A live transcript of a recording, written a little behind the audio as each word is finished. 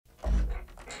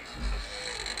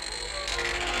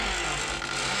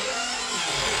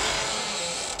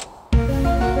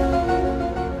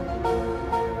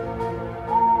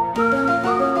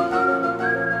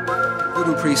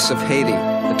priests of Haiti,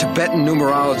 the Tibetan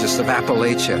numerologists of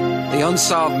Appalachia, the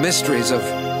unsolved mysteries of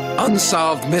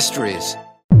unsolved mysteries.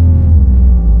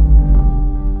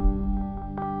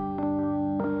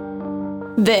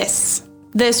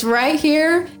 This right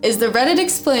here is the Reddit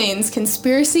Explains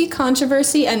Conspiracy,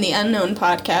 Controversy, and the Unknown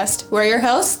podcast. We're your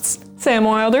hosts, Sam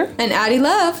Wilder and Addie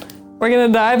Love. We're going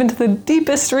to dive into the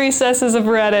deepest recesses of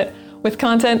Reddit with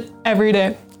content every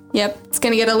day. Yep, it's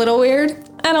going to get a little weird.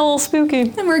 And a little spooky.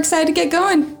 And we're excited to get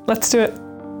going. Let's do it.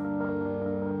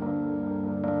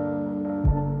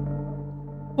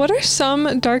 What are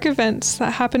some dark events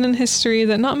that happen in history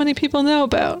that not many people know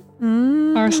about?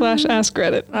 r/Ask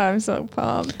Reddit. I'm so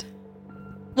pumped.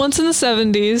 Once in the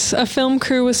 70s, a film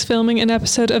crew was filming an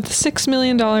episode of The $6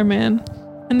 Million Man,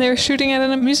 and they were shooting at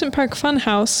an amusement park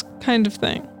funhouse kind of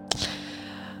thing.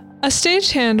 A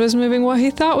stagehand was moving what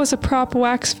he thought was a prop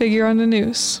wax figure on a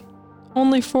noose,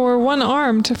 only for one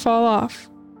arm to fall off,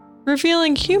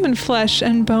 revealing human flesh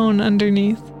and bone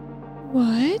underneath.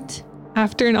 What?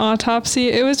 After an autopsy,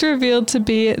 it was revealed to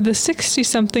be the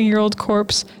 60-something-year-old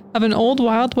corpse of an old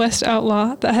Wild West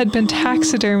outlaw that had been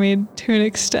taxidermied to an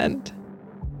extent.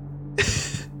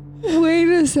 Wait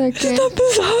a second. Isn't that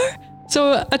bizarre?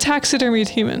 So a taxidermied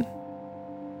human.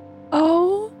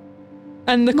 Oh.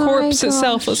 And the corpse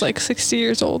itself was like 60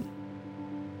 years old.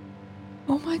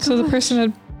 Oh my gosh. So the person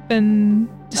had been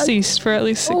deceased for at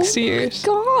least 60 years.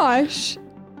 Oh my gosh.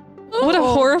 What a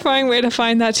horrifying way to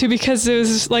find that too, because it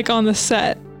was like on the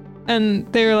set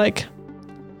and they were like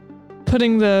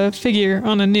putting the figure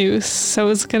on a noose, so it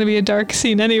was going to be a dark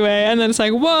scene anyway, and then it's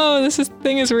like, whoa,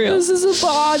 thing is real. This is a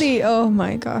body. Oh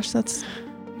my gosh, that's...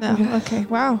 No, okay,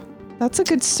 wow. That's a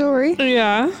good story.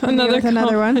 Yeah.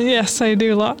 Another one? Yes, I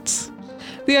do lots.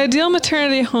 The ideal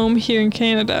maternity home here in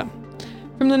Canada.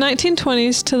 From the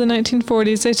 1920s to the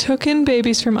 1940s, they took in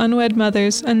babies from unwed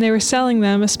mothers, and they were selling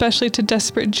them, especially to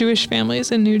desperate Jewish families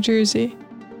in New Jersey.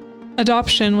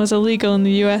 Adoption was illegal in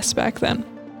the US back then.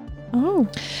 Oh.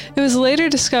 It was later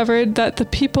discovered that the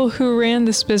people who ran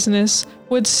this business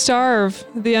would starve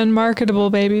the unmarketable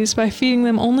babies by feeding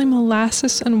them only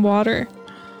molasses and water.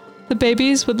 The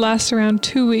babies would last around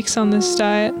 2 weeks on this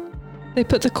diet. They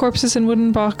put the corpses in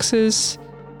wooden boxes,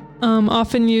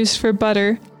 often used for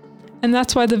butter, and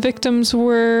that's why the victims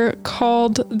were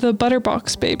called the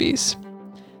butterbox babies.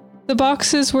 The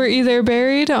boxes were either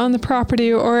buried on the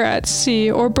property or at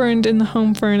sea or burned in the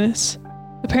home furnace.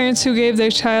 The parents who gave their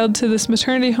child to this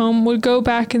maternity home would go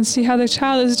back and see how their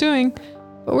child is doing,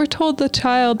 but were told the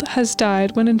child has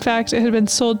died when in fact it had been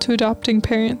sold to adopting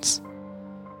parents.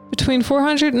 Between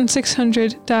 400 and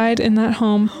 600 died in that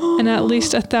home, and at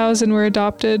least 1,000 were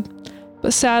adopted.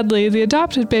 But sadly, the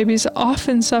adopted babies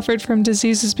often suffered from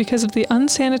diseases because of the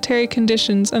unsanitary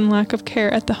conditions and lack of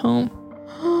care at the home.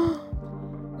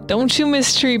 Don't you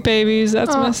mistreat babies,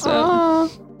 that's messed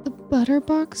up. The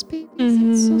butterbox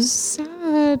babies, That's so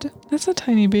sad. That's a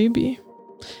tiny baby.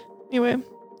 Anyway,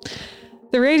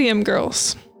 the Radium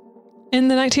Girls. In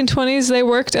the 1920s, they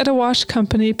worked at a watch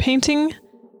company painting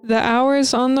the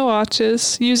hours on the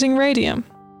watches using radium,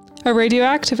 a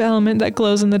radioactive element that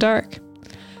glows in the dark.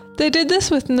 They did this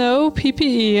with no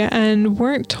PPE and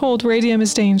weren't told radium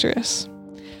is dangerous.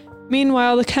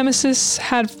 Meanwhile, the chemists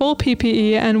had full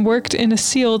PPE and worked in a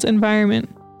sealed environment.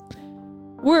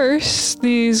 Worse,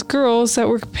 these girls that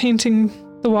were painting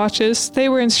the watches, they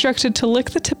were instructed to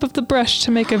lick the tip of the brush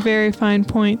to make a very fine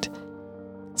point.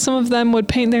 Some of them would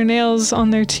paint their nails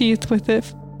on their teeth with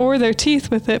it, or their teeth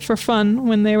with it for fun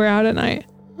when they were out at night.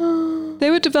 They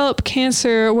would develop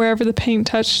cancer wherever the paint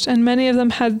touched, and many of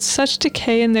them had such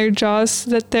decay in their jaws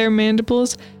that their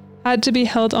mandibles had to be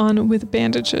held on with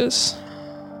bandages.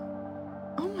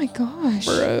 Oh my gosh.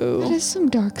 Bro. That is some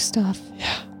dark stuff.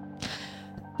 Yeah.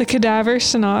 The Cadaver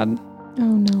Synod.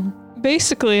 Oh no.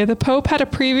 Basically, the Pope had a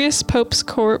previous Pope's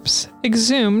corpse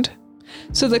exhumed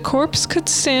so the corpse could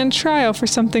stand trial for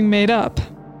something made up.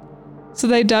 So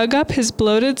they dug up his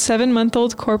bloated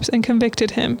 7-month-old corpse and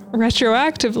convicted him,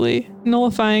 retroactively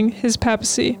nullifying his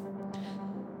papacy.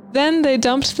 Then they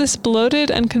dumped this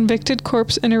bloated and convicted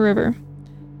corpse in a river.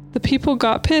 The people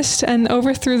got pissed and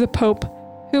overthrew the Pope,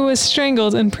 who was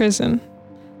strangled in prison.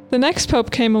 The next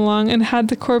Pope came along and had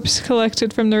the corpse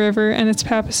collected from the river and its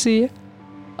papacy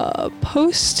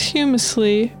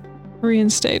posthumously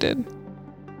reinstated.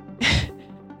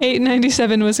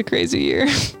 897 was a crazy year.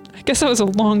 I guess that was a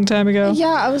long time ago.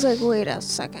 Yeah, I was like, wait a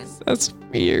second. That's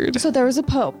weird. So there was a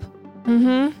pope.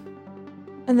 Mm-hmm.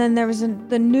 And then there was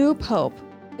the new pope,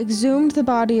 exhumed the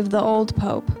body of the old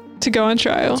pope. To go on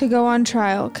trial.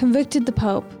 Convicted the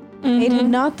pope, made him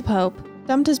not the pope,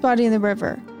 dumped his body in the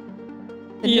river.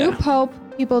 The new pope,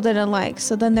 people didn't like.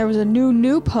 So then there was a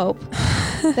new pope.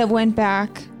 that went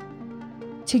back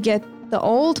to get the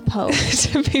old pope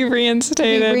to be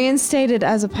reinstated.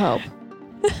 As a pope.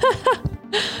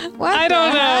 What I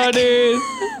don't know, dude.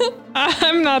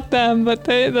 I'm not them, but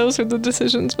those were the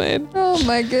decisions made. Oh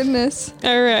my goodness.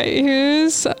 All right,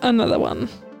 here's another one.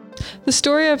 The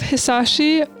story of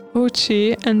Hisashi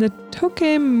Ochi and the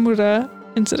Tokemura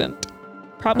incident.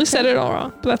 Probably said it all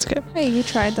wrong, but that's okay. Hey, you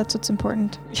tried. That's what's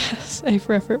important. Yes, A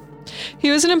for effort. He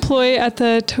was an employee at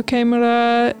the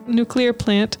Tokemura nuclear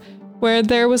plant where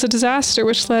there was a disaster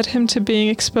which led him to being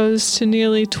exposed to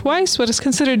nearly twice what is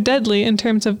considered deadly in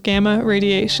terms of gamma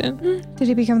radiation. Did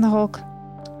he become the Hulk?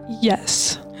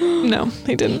 Yes. No,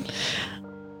 he didn't.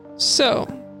 So,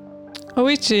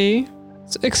 Oichi,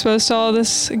 exposed to all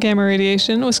this gamma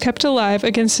radiation, was kept alive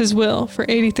against his will for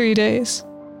 83 days.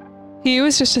 He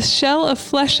was just a shell of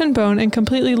flesh and bone and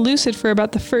completely lucid for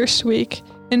about the first week,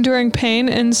 enduring pain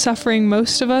and suffering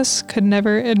most of us could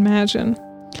never imagine.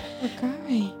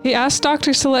 Okay. He asked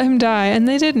doctors to let him die, and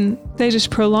they didn't. They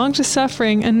just prolonged his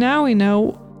suffering, and now we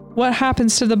know what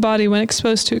happens to the body when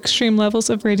exposed to extreme levels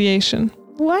of radiation.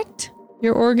 What?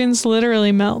 Your organs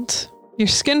literally melt. Your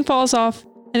skin falls off,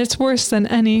 and it's worse than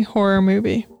any horror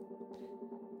movie.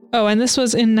 Oh, and this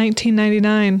was in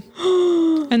 1999.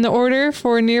 And the order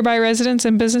for nearby residents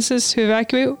and businesses to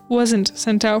evacuate wasn't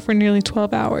sent out for nearly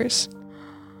 12 hours.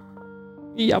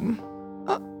 Yum.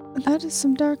 That is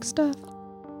some dark stuff.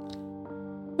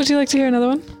 Would you like to hear another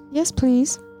one? Yes,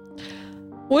 please.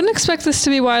 Wouldn't expect this to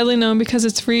be widely known because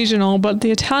it's regional, but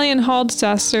the Italian Hall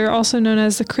disaster, also known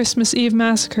as the Christmas Eve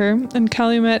Massacre in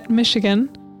Calumet, Michigan,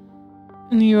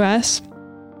 in the U.S.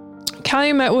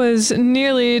 Calumet was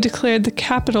nearly declared the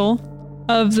capital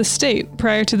of the state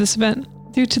prior to this event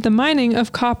due to the mining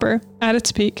of copper at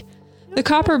its peak. The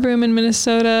copper boom in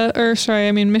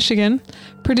Michigan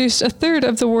produced a third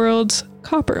of the world's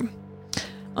copper.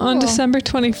 On December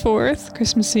 24th,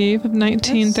 Christmas Eve of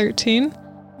 1913,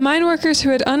 mine workers who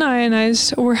had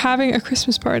unionized were having a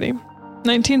Christmas party.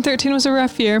 1913 was a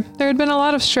rough year. There had been a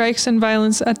lot of strikes and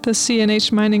violence at the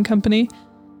C&H mining company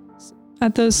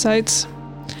at those sites.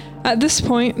 At this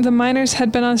point, the miners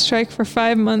had been on strike for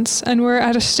 5 months and were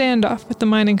at a standoff with the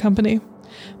mining company.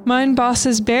 Mine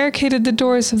bosses barricaded the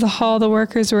doors of the hall the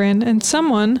workers were in, and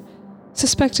someone,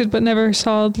 suspected but never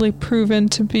solidly proven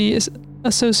to be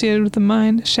associated with the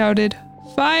mine, shouted,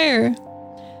 "Fire!"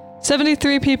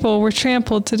 73 people were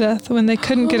trampled to death when they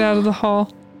couldn't get out of the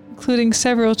hall, including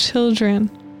several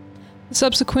children. The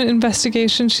subsequent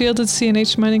investigation shielded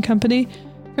C&H Mining Company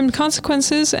from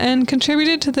consequences and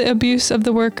contributed to the abuse of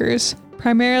the workers,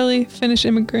 primarily Finnish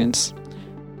immigrants.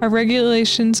 Our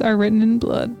regulations are written in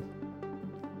blood.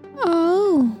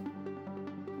 Oh.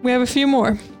 We have a few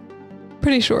more.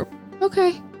 Pretty short.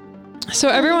 Okay. So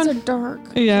everyone... These are dark.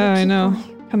 Yeah, I know.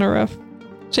 Kind of rough.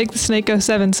 Shake the Snake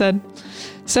 07 said.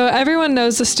 So everyone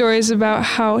knows the stories about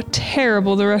how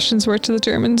terrible the Russians were to the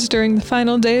Germans during the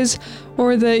final days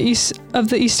of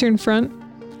the Eastern Front.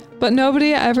 But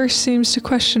nobody ever seems to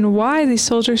question why these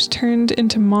soldiers turned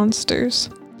into monsters.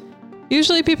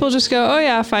 Usually people just go, oh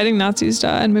yeah, fighting Nazis, duh,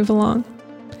 and move along.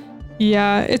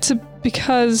 Yeah, it's a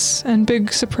because, and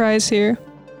big surprise here,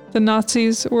 the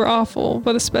Nazis were awful,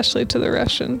 but especially to the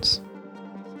Russians.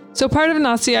 So part of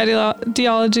Nazi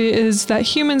ideology is that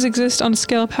humans exist on a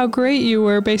scale of how great you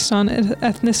were based on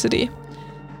ethnicity.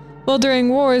 Well, during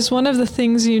wars, one of the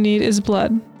things you need is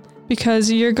blood,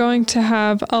 because you're going to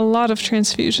have a lot of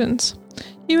transfusions.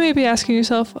 You may be asking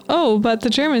yourself, oh, but the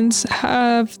Germans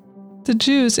have the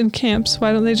Jews in camps,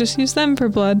 why don't they just use them for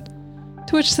blood?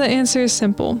 To which the answer is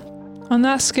simple. On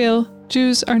that scale,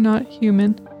 Jews are not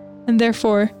human, and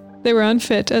therefore, they were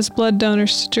unfit as blood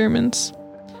donors to Germans.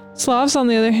 Slavs, on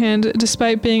the other hand,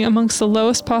 despite being amongst the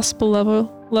lowest possible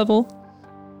level,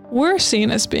 were seen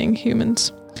as being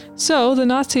humans. So, the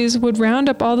Nazis would round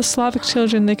up all the Slavic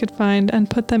children they could find and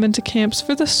put them into camps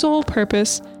for the sole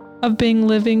purpose of being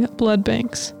living blood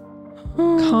banks,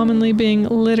 commonly being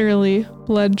literally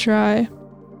blood dry.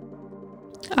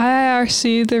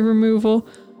 IIRC, the removal,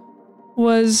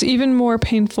 was even more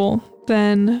painful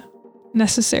than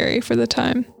necessary for the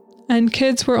time, and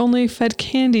kids were only fed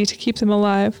candy to keep them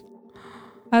alive.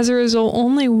 As a result,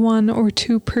 only 1 or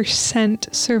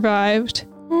 2% survived.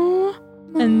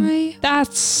 And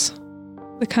that's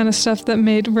the kind of stuff that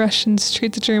made Russians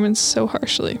treat the Germans so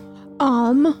harshly.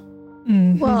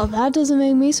 Well, that doesn't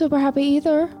make me super happy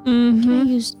either. Can I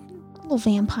use little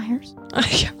vampires?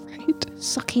 Yeah, right.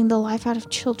 Sucking the life out of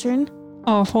children.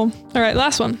 Awful. All right,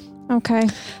 last one. Okay.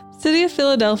 City of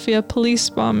Philadelphia police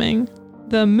bombing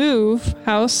the Move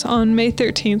house on May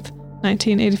 13th,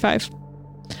 1985.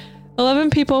 11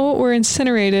 people were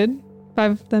incinerated,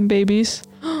 5 of them babies,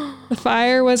 The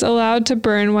fire was allowed to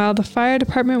burn while the fire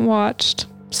department watched.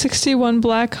 61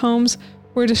 black homes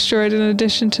were destroyed in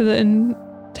addition to the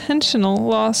intentional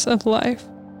loss of life.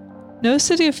 No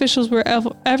city officials were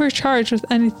ever charged with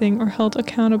anything or held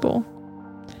accountable.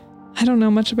 I don't know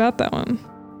much about that one.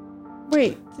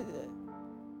 Wait.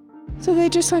 So they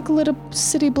just like lit a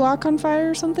city block on fire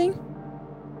or something?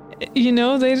 You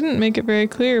know, they didn't make it very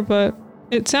clear, but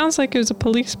it sounds like it was a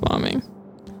police bombing.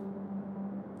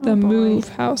 The Move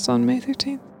House on May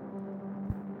 13th.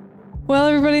 Well,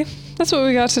 everybody, that's what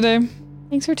we got today.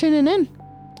 Thanks for tuning in.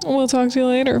 We'll talk to you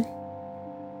later.